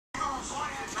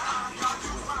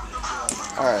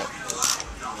Alright.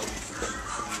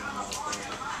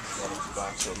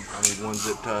 I need one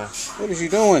zip tie. What is you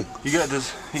doing? You got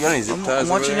this? You got any zip ties? I'm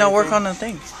watching y'all work on the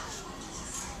thing.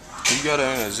 You got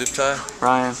a zip tie?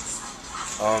 Ryan.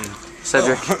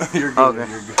 Cedric. Oh, you're good. Okay.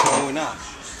 You're good. No, we're not.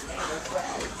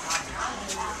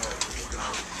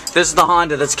 This is the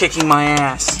Honda that's kicking my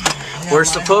ass.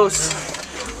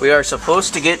 We are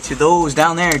supposed to get to those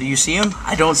down there. Do you see him?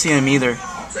 I don't see him either.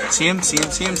 See him? See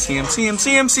him? See him? See him? See him?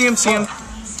 See him? See him? See him?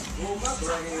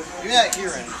 Give me that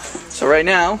gear in. So right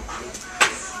now,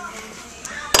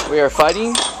 we are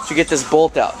fighting to get this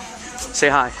bolt out. Say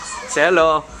hi. Say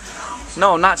hello.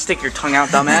 No, not stick your tongue out,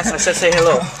 dumbass. I said say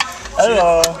hello.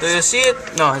 Hello. Do you see it?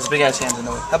 No, his big ass hands in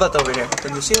the way. How about over here?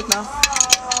 Can you see it now?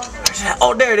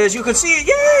 Oh, there it is. You can see it.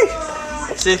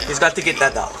 Yay! See, he's got to get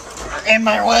that out. In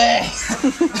my way.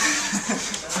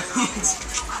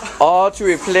 All to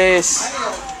replace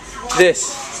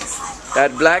this.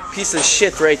 That black piece of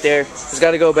shit right there has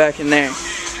got to go back in there.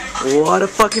 What a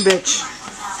fucking bitch.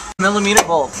 Millimeter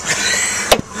bolt.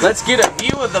 Let's get a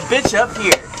view of the bitch up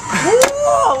here.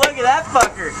 Whoa, look at that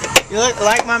fucker. You look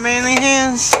like my manly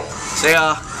hands? Say,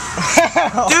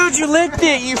 dude, you licked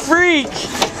it, you freak.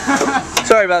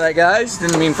 Sorry about that, guys.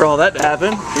 Didn't mean for all that to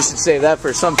happen. We should save that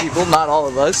for some people, not all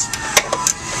of us.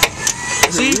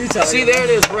 See, there it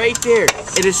is, right there.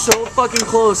 It is so fucking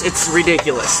close, it's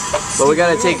ridiculous. But we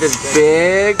gotta take this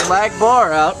big black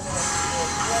bar out.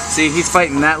 See, he's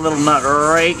fighting that little nut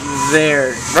right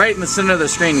there, right in the center of the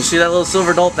screen. You see that little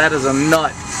silver dot? That is a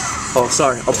nut. Oh,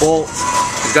 sorry, a bolt.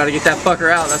 We've got to get that fucker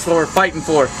out. That's what we're fighting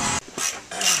for.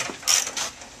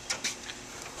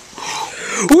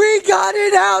 We got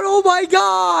it out! Oh my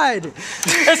god!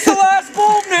 It's the last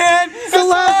bolt, man! It's the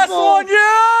last one,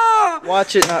 yeah!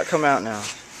 Watch it not come out now.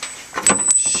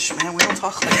 Shh, man, we don't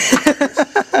talk like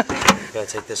that. Gotta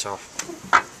take this off.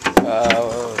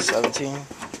 17.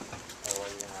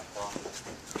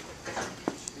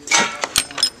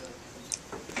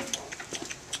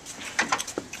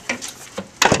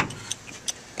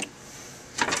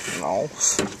 No.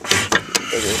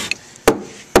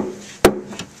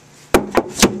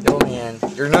 Yo, man,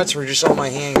 your nuts were just on my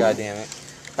hand, goddammit.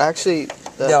 Actually,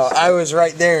 No, I was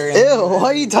right there. And ew, why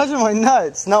are you touching my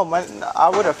nuts? No, I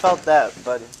would have felt that,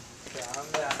 buddy.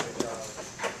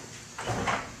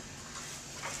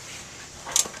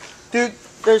 Dude,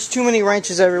 there's too many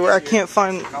wrenches everywhere. I can't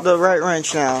find the right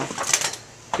wrench now.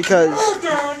 Because...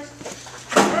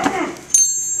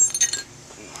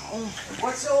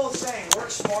 What's the old saying?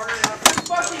 Work smarter, not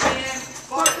fuck you, man.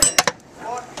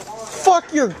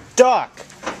 Fuck your duck!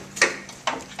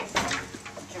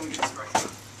 Can we get this right?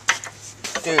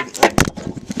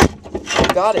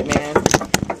 Dude, Got it, man.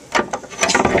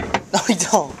 no we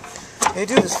don't. Hey,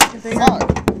 dude, this fucking thing. Fuck.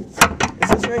 Is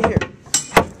this right here?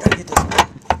 Gotta get this.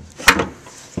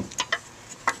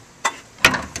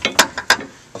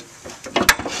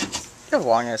 You have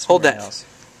long ass Hold that. fingernails.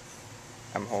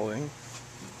 I'm holding.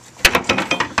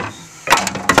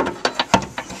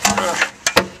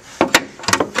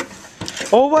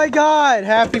 Oh my god!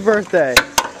 Happy birthday!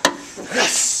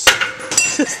 Yes!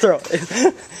 Just throw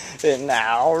it. And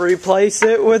now replace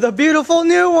it with a beautiful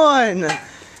new one! Okay.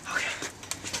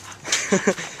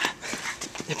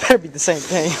 It better be the same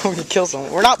thing. We're gonna kill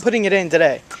someone. We're not putting it in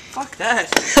today. Fuck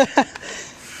that.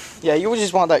 Yeah, you would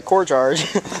just want that core charge.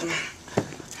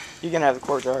 You can have the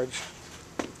core charge.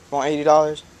 Want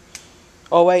 $80?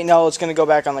 Oh wait, no, it's gonna go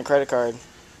back on the credit card.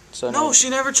 So No, she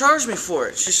never charged me for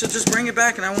it. She said just bring it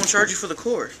back and I won't charge you for the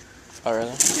cord. Oh really?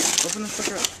 Open the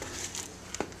fucker up.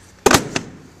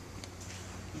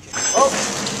 Oh!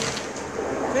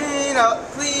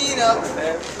 Clean up,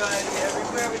 everybody,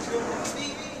 everywhere we go from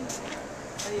Stevie.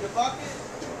 I need a bucket.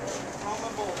 All my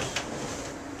bullshit.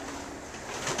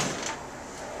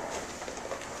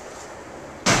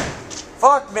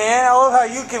 fuck, man. I love how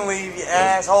you can leave, you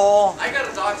asshole. I got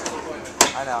a doctor's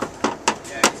appointment. I know.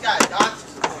 Yeah, he's got a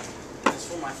doctor's appointment. It's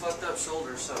for my fucked up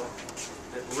shoulder, so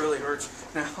it really hurts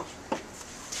now.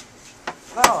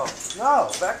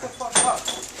 No, back the fuck up.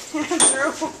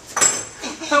 Andrew,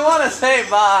 I want to say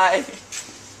bye.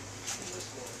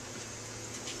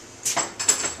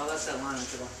 Oh, that's that line.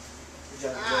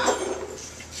 Good job.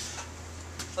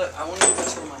 Look, I want to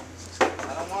touch your mind.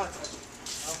 I don't want to touch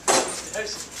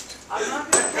it. I'm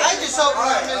not going to touch it. I just hope I'm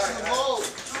not missing the bowl.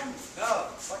 No.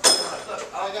 Look,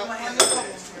 I'll put my hand in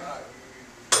here.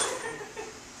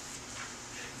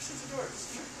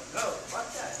 No, fuck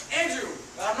that. Andrew,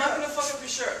 I'm not going to fuck up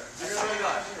your shirt. I swear to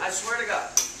God. I swear to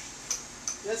God.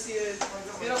 Yes, he is.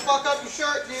 You don't fuck up your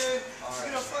shirt, dude.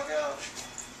 You don't fuck up.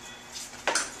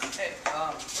 Hey,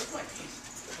 where's my keys?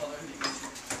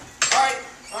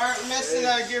 Alright, we're missing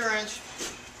a gear wrench.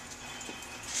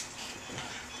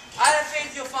 I have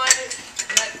faith you'll find it.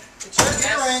 It's your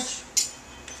gear wrench.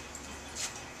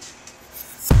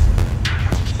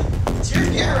 It's your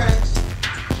gear wrench.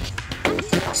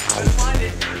 You'll find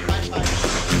it.